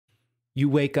You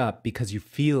wake up because you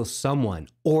feel someone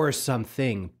or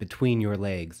something between your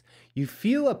legs. You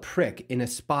feel a prick in a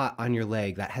spot on your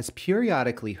leg that has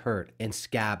periodically hurt and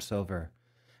scabs over.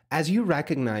 As you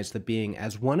recognize the being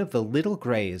as one of the little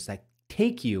grays that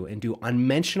take you and do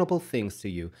unmentionable things to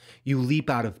you, you leap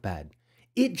out of bed.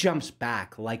 It jumps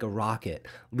back like a rocket,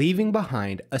 leaving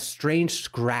behind a strange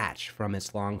scratch from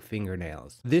its long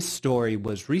fingernails. This story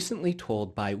was recently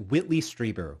told by Whitley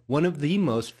Strieber, one of the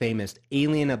most famous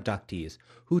alien abductees,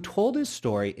 who told his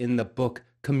story in the book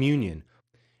Communion.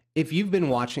 If you've been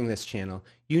watching this channel,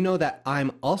 you know that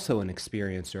I'm also an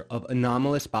experiencer of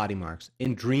anomalous body marks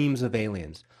and dreams of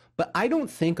aliens, but I don't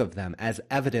think of them as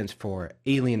evidence for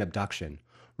alien abduction.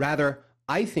 Rather,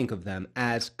 I think of them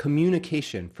as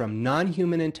communication from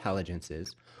non-human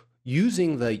intelligences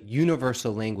using the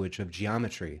universal language of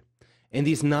geometry. And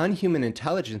these non-human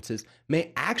intelligences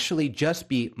may actually just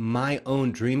be my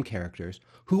own dream characters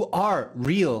who are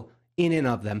real in and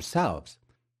of themselves.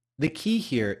 The key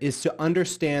here is to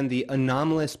understand the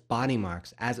anomalous body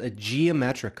marks as a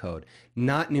geometric code,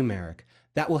 not numeric,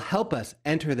 that will help us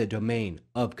enter the domain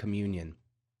of communion.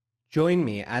 Join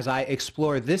me as I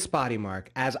explore this body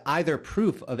mark as either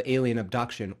proof of alien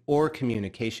abduction or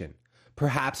communication.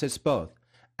 Perhaps it's both.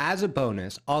 As a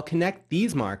bonus, I'll connect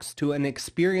these marks to an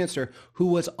experiencer who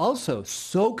was also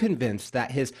so convinced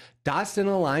that his dots in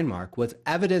a line mark was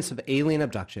evidence of alien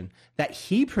abduction that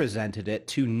he presented it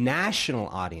to national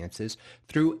audiences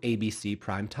through ABC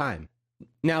Prime Time.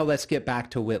 Now let's get back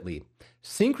to Whitley.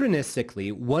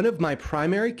 Synchronistically, one of my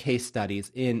primary case studies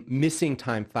in Missing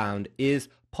Time Found is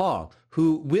Paul,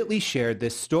 who Whitley shared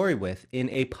this story with in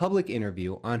a public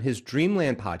interview on his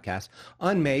Dreamland podcast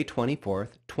on May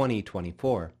 24th,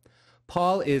 2024.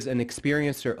 Paul is an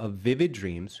experiencer of vivid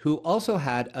dreams who also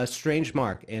had a strange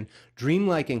mark and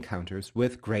dreamlike encounters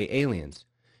with gray aliens.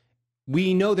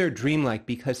 We know they're dreamlike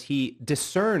because he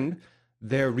discerned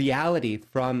their reality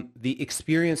from the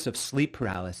experience of sleep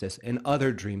paralysis and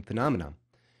other dream phenomena.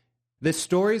 The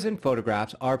stories and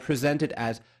photographs are presented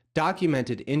as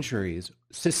documented injuries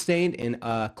sustained in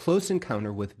a close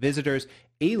encounter with visitors,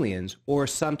 aliens, or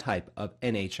some type of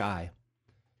NHI.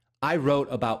 I wrote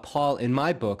about Paul in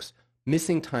my books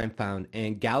Missing Time Found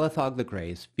and Galathog the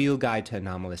Gray's Field Guide to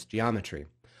Anomalous Geometry.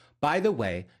 By the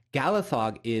way,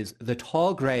 Galathog is the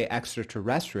tall gray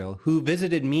extraterrestrial who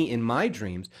visited me in my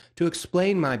dreams to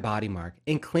explain my body mark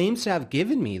and claims to have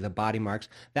given me the body marks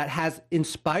that has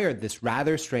inspired this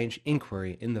rather strange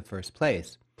inquiry in the first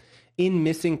place. In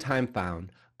Missing Time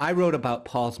Found, I wrote about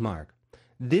Paul's mark.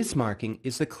 This marking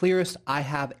is the clearest I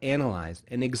have analyzed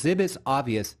and exhibits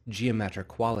obvious geometric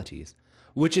qualities,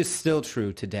 which is still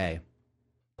true today.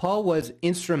 Paul was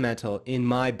instrumental in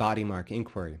my body mark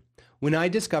inquiry. When I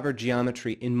discovered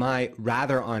geometry in my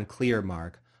rather unclear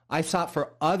mark, I sought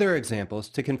for other examples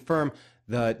to confirm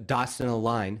the dots in a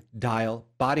line, dial,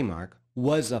 body mark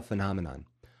was a phenomenon.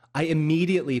 I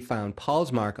immediately found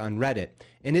Paul's mark on Reddit,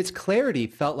 and its clarity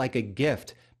felt like a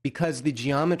gift because the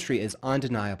geometry is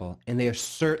undeniable and they are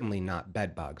certainly not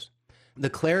bedbugs. The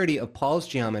clarity of Paul's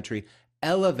geometry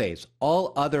elevates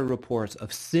all other reports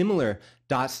of similar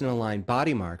dots in a line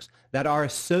body marks that are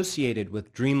associated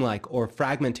with dreamlike or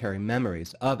fragmentary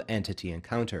memories of entity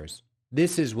encounters.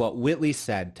 This is what Whitley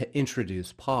said to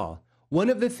introduce Paul. One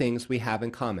of the things we have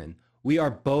in common, we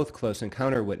are both close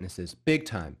encounter witnesses, big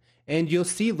time. And you'll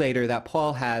see later that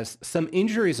Paul has some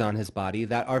injuries on his body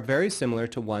that are very similar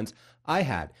to ones I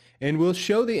had. And we'll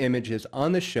show the images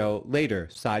on the show later,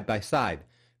 side by side.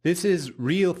 This is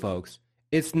real, folks.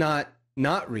 It's not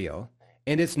real,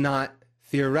 and it's not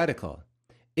theoretical.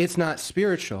 It's not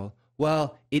spiritual.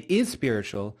 Well, it is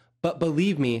spiritual, but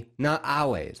believe me, not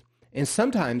always. And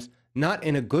sometimes not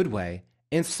in a good way,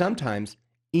 and sometimes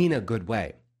in a good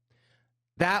way.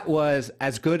 That was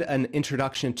as good an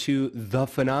introduction to the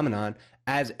phenomenon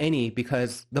as any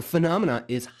because the phenomena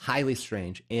is highly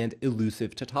strange and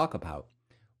elusive to talk about.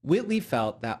 Whitley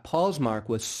felt that Paul's mark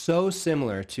was so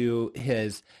similar to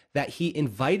his that he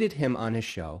invited him on his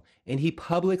show and he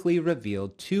publicly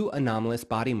revealed two anomalous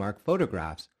body mark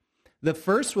photographs. The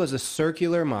first was a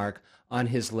circular mark on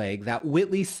his leg that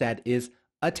Whitley said is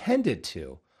attended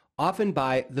to, often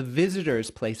by the visitors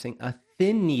placing a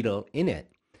thin needle in it.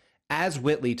 As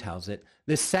Whitley tells it,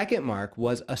 the second mark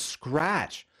was a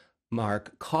scratch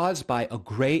mark caused by a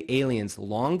gray alien's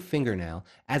long fingernail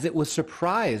as it was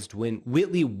surprised when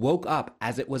Whitley woke up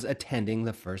as it was attending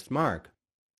the first mark.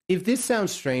 If this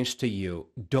sounds strange to you,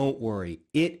 don't worry,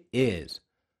 it is.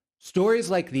 Stories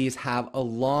like these have a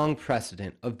long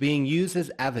precedent of being used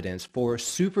as evidence for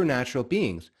supernatural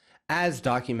beings, as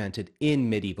documented in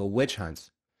medieval witch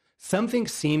hunts. Something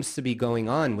seems to be going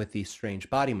on with these strange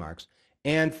body marks,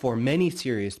 And for many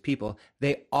serious people,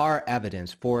 they are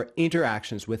evidence for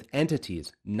interactions with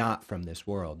entities not from this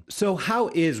world. So how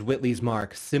is Whitley's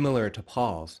mark similar to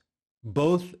Paul's?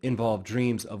 Both involve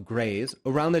dreams of grays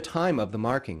around the time of the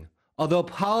marking, although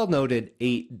Paul noted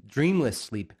a dreamless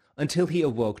sleep until he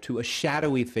awoke to a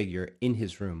shadowy figure in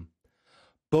his room.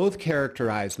 Both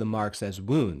characterize the marks as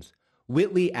wounds,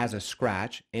 Whitley as a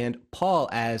scratch and Paul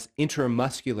as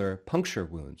intramuscular puncture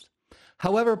wounds.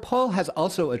 However, Paul has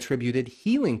also attributed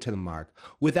healing to the mark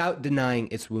without denying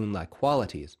its wound-like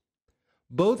qualities.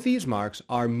 Both these marks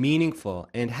are meaningful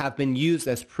and have been used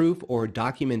as proof or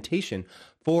documentation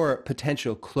for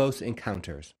potential close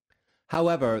encounters.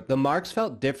 However, the marks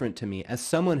felt different to me as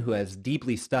someone who has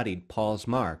deeply studied Paul's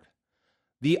mark.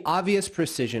 The obvious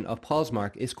precision of Paul's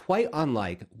mark is quite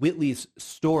unlike Whitley's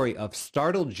story of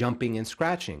startled jumping and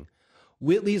scratching.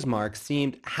 Whitley's mark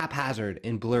seemed haphazard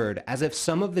and blurred, as if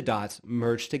some of the dots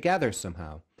merged together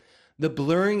somehow. The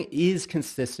blurring is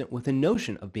consistent with the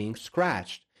notion of being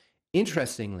scratched.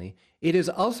 Interestingly, it is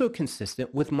also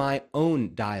consistent with my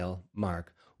own dial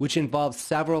mark, which involves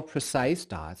several precise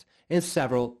dots and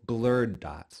several blurred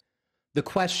dots. The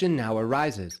question now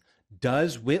arises,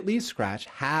 does Whitley's scratch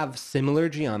have similar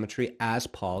geometry as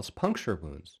Paul's puncture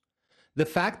wounds? The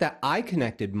fact that I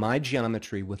connected my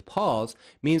geometry with Paul's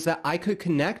means that I could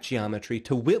connect geometry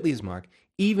to Whitley's mark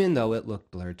even though it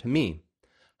looked blurred to me.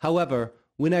 However,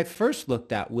 when I first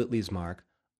looked at Whitley's mark,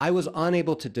 I was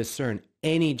unable to discern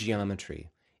any geometry.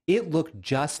 It looked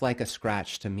just like a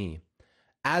scratch to me.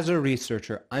 As a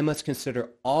researcher, I must consider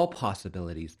all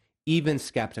possibilities, even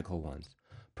skeptical ones.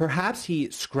 Perhaps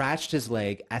he scratched his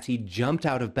leg as he jumped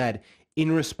out of bed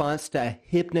in response to a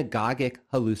hypnagogic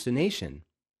hallucination.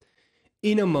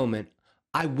 In a moment,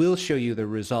 I will show you the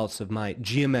results of my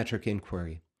geometric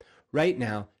inquiry. Right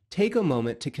now, take a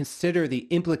moment to consider the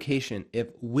implication if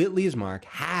Whitley's mark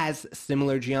has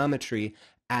similar geometry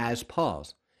as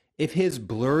Paul's. If his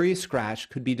blurry scratch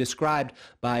could be described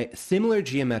by similar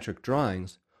geometric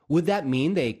drawings, would that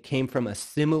mean they came from a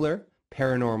similar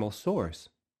paranormal source?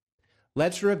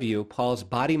 Let's review Paul's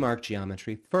body mark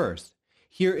geometry first.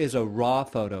 Here is a raw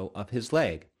photo of his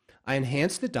leg. I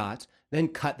enhanced the dots, then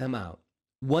cut them out.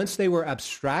 Once they were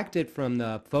abstracted from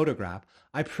the photograph,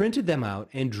 I printed them out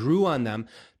and drew on them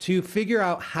to figure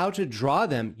out how to draw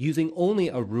them using only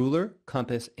a ruler,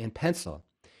 compass, and pencil.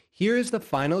 Here is the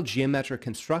final geometric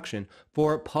construction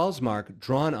for Paul's mark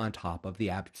drawn on top of the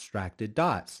abstracted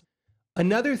dots.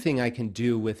 Another thing I can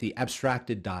do with the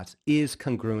abstracted dots is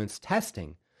congruence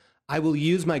testing. I will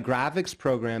use my graphics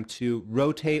program to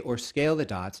rotate or scale the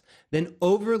dots, then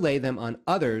overlay them on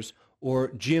others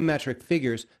or geometric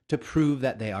figures to prove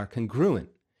that they are congruent.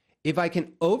 If I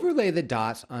can overlay the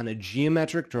dots on a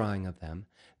geometric drawing of them,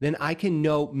 then I can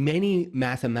know many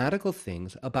mathematical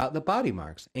things about the body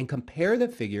marks and compare the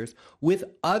figures with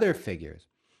other figures.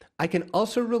 I can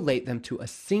also relate them to a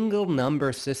single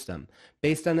number system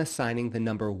based on assigning the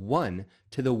number 1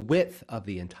 to the width of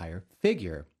the entire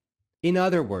figure. In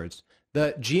other words,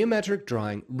 the geometric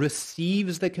drawing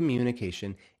receives the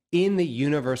communication in the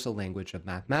universal language of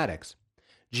mathematics.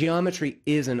 Geometry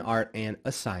is an art and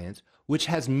a science which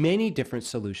has many different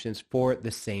solutions for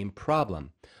the same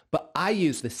problem, but I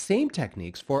use the same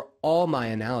techniques for all my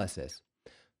analysis.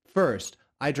 First,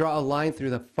 I draw a line through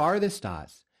the farthest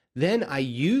dots. Then I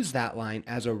use that line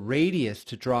as a radius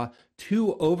to draw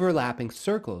 2 overlapping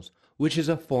circles, which is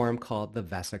a form called the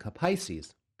Vesica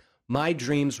Piscis. My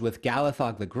dreams with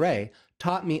Galathog the Grey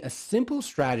taught me a simple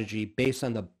strategy based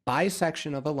on the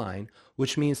bisection of a line,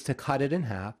 which means to cut it in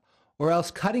half, or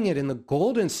else cutting it in the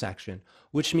golden section,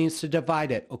 which means to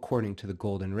divide it according to the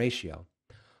golden ratio.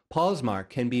 Paul's mark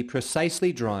can be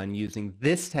precisely drawn using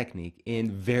this technique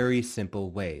in very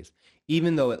simple ways,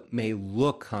 even though it may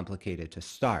look complicated to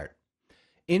start.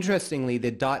 Interestingly,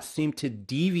 the dots seem to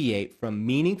deviate from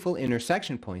meaningful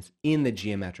intersection points in the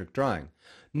geometric drawing.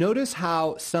 Notice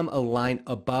how some align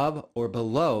above or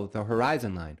below the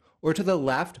horizon line, or to the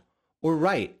left or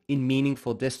right in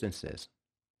meaningful distances.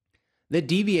 The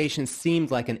deviation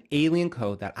seemed like an alien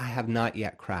code that I have not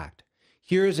yet cracked.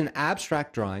 Here is an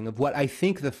abstract drawing of what I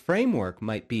think the framework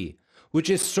might be, which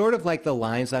is sort of like the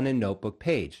lines on a notebook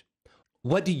page.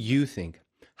 What do you think?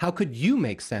 How could you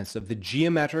make sense of the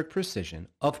geometric precision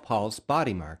of Paul's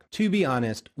body mark? To be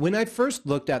honest, when I first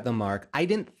looked at the mark, I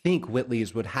didn't think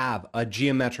Whitley's would have a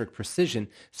geometric precision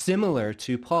similar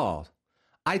to Paul's.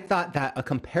 I thought that a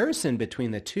comparison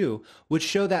between the two would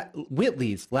show that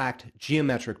Whitley's lacked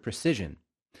geometric precision.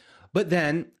 But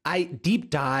then I deep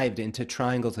dived into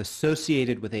triangles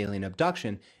associated with alien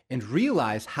abduction and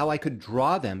realized how I could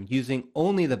draw them using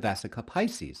only the Vesica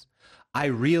Piscis. I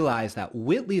realized that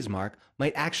Whitley's mark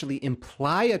might actually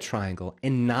imply a triangle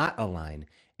and not a line,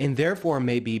 and therefore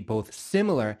may be both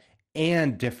similar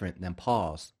and different than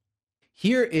Paul's.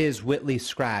 Here is Whitley's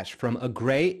scratch from a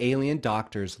gray alien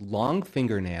doctor's long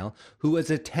fingernail who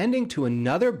was attending to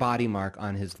another body mark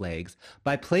on his legs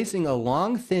by placing a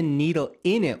long thin needle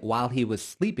in it while he was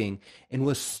sleeping, and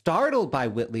was startled by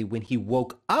Whitley when he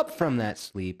woke up from that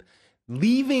sleep,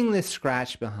 leaving this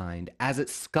scratch behind as it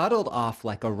scuttled off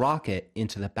like a rocket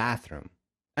into the bathroom.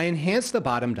 I enhanced the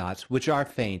bottom dots, which are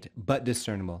faint but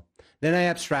discernible. Then I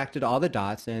abstracted all the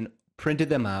dots and printed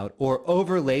them out or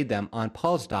overlaid them on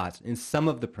Paul's dots in some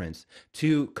of the prints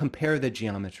to compare the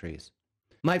geometries.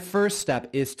 My first step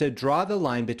is to draw the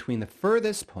line between the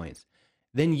furthest points,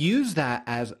 then use that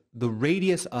as the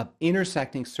radius of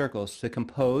intersecting circles to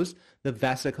compose the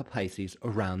vesica Piscis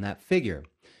around that figure.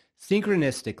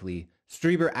 Synchronistically,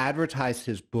 Strieber advertised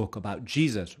his book about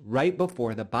Jesus right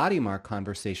before the body mark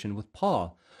conversation with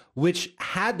Paul, which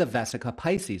had the vesica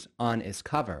Piscis on its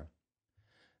cover.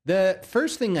 The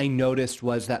first thing I noticed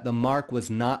was that the mark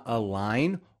was not a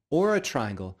line or a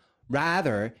triangle.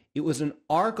 Rather, it was an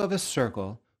arc of a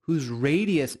circle whose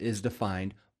radius is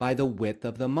defined by the width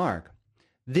of the mark.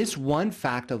 This one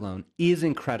fact alone is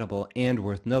incredible and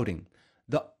worth noting.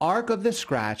 The arc of the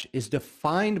scratch is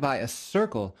defined by a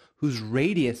circle whose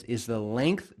radius is the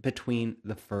length between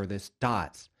the furthest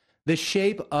dots. The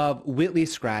shape of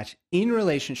Whitley's scratch in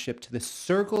relationship to the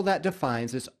circle that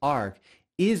defines its arc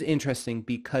is interesting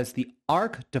because the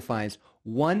arc defines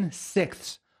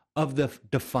 1/6 of the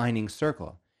defining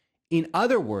circle. In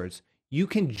other words, you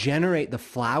can generate the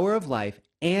flower of life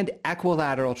and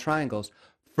equilateral triangles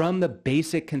from the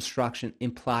basic construction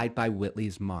implied by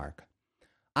Whitley's mark.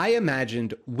 I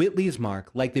imagined Whitley's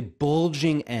mark like the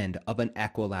bulging end of an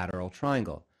equilateral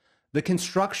triangle. The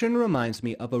construction reminds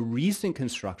me of a recent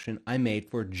construction I made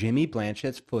for Jimmy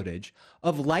Blanchett's footage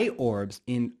of light orbs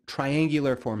in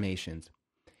triangular formations.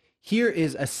 Here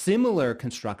is a similar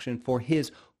construction for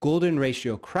his golden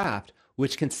ratio craft,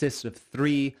 which consists of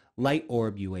 3 light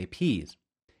orb UAPs.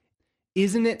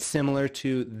 Isn't it similar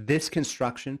to this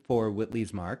construction for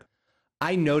Whitley's mark?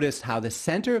 I noticed how the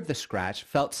center of the scratch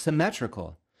felt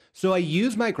symmetrical, so I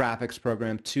used my graphics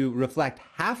program to reflect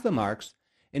half the marks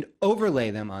and overlay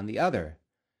them on the other.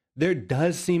 There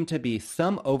does seem to be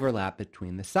some overlap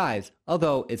between the sides,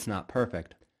 although it's not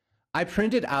perfect. I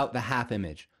printed out the half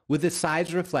image, with the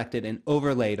sides reflected and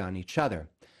overlaid on each other.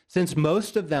 Since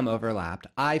most of them overlapped,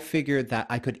 I figured that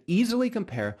I could easily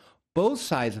compare both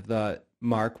sides of the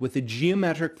mark with the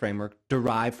geometric framework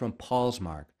derived from Paul's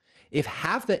mark. If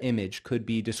half the image could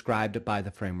be described by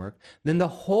the framework, then the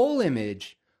whole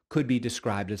image could be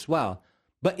described as well.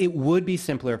 But it would be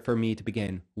simpler for me to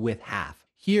begin with half.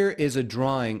 Here is a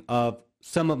drawing of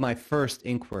some of my first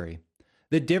inquiry.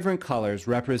 The different colors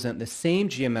represent the same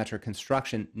geometric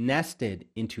construction nested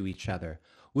into each other,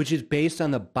 which is based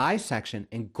on the bisection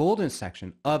and golden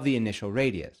section of the initial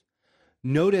radius.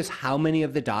 Notice how many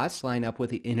of the dots line up with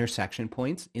the intersection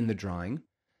points in the drawing.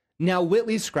 Now,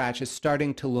 Whitley's scratch is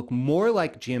starting to look more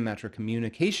like geometric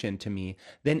communication to me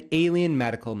than alien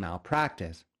medical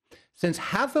malpractice. Since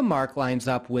half the mark lines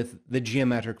up with the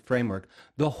geometric framework,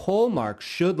 the whole mark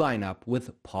should line up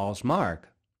with Paul's mark.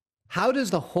 How does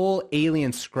the whole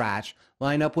alien scratch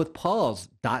line up with Paul's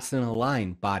dots in a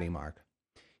line body mark?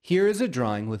 Here is a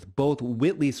drawing with both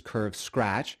Whitley's curved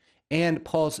scratch and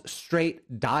Paul's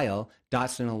straight dial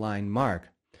dots in a line mark.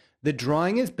 The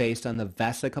drawing is based on the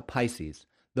vesica Piscis,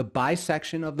 the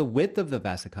bisection of the width of the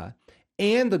vesica,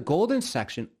 and the golden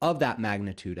section of that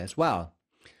magnitude as well.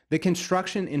 The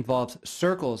construction involves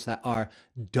circles that are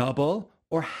double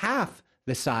or half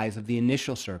the size of the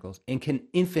initial circles and can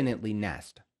infinitely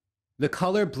nest. The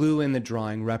color blue in the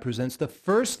drawing represents the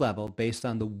first level based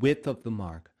on the width of the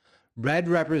mark. Red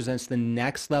represents the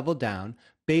next level down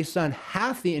based on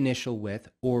half the initial width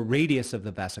or radius of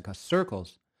the vesica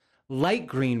circles. Light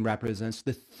green represents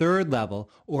the third level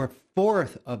or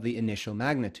fourth of the initial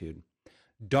magnitude.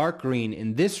 Dark green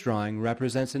in this drawing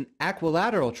represents an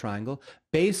equilateral triangle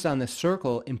based on the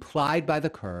circle implied by the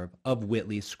curve of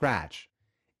Whitley's scratch.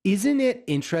 Isn't it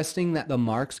interesting that the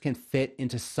marks can fit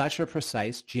into such a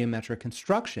precise geometric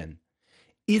construction?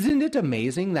 Isn't it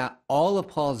amazing that all of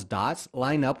Paul's dots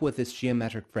line up with this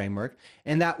geometric framework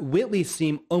and that Whitley's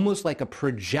seem almost like a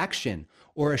projection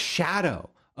or a shadow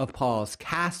of Paul's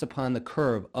cast upon the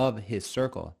curve of his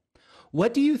circle?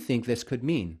 What do you think this could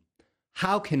mean?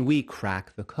 How can we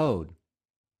crack the code?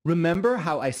 Remember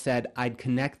how I said I'd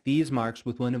connect these marks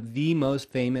with one of the most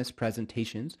famous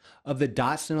presentations of the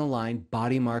dots in a line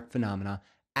body mark phenomena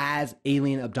as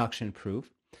alien abduction proof?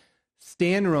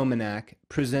 Stan Romanek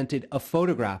presented a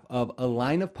photograph of a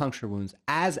line of puncture wounds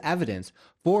as evidence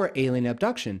for alien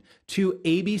abduction to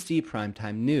ABC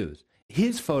Primetime News.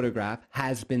 His photograph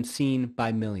has been seen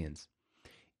by millions.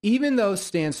 Even though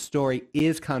Stan's story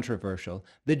is controversial,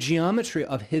 the geometry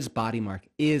of his body mark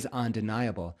is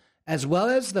undeniable, as well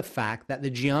as the fact that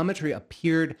the geometry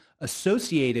appeared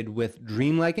associated with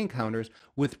dreamlike encounters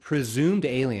with presumed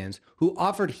aliens who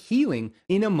offered healing.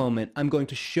 In a moment, I'm going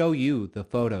to show you the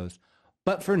photos.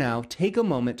 But for now, take a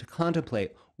moment to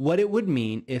contemplate what it would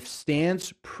mean if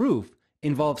Stan's proof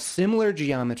involved similar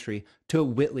geometry to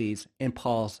Whitley's and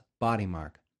Paul's body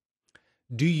mark.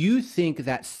 Do you think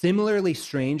that similarly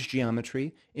strange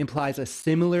geometry implies a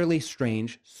similarly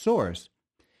strange source?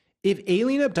 If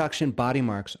alien abduction body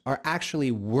marks are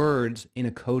actually words in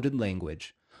a coded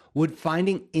language, would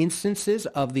finding instances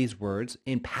of these words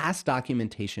in past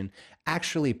documentation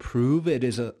actually prove it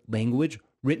is a language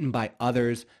written by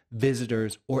others,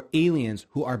 visitors, or aliens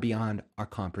who are beyond our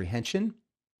comprehension?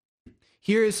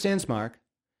 Here is Stan's mark,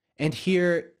 and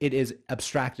here it is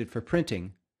abstracted for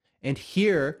printing, and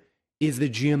here is the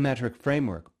geometric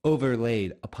framework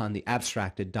overlaid upon the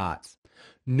abstracted dots.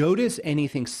 Notice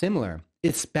anything similar,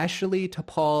 especially to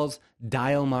Paul's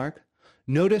dial mark.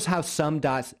 Notice how some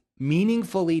dots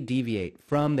meaningfully deviate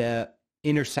from the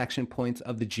intersection points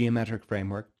of the geometric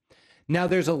framework. Now,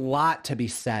 there's a lot to be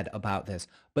said about this,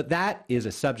 but that is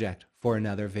a subject for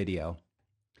another video.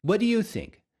 What do you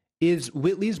think? Is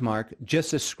Whitley's mark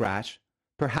just a scratch,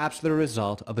 perhaps the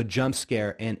result of a jump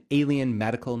scare and alien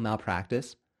medical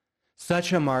malpractice?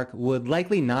 Such a mark would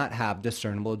likely not have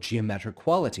discernible geometric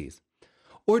qualities.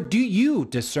 Or do you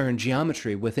discern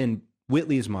geometry within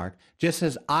Whitley's mark just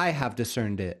as I have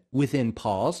discerned it within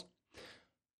Paul's?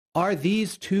 Are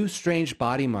these two strange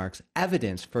body marks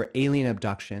evidence for alien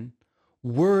abduction,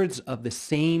 words of the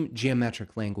same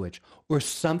geometric language, or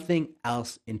something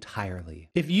else entirely?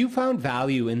 If you found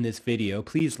value in this video,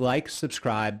 please like,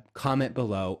 subscribe, comment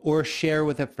below, or share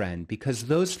with a friend, because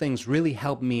those things really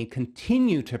help me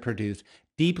continue to produce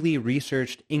deeply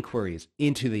researched inquiries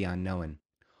into the unknown.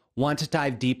 Want to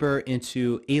dive deeper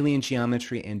into alien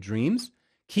geometry and dreams?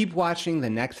 Keep watching the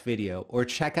next video or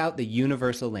check out the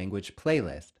Universal Language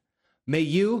playlist. May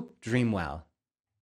you dream well.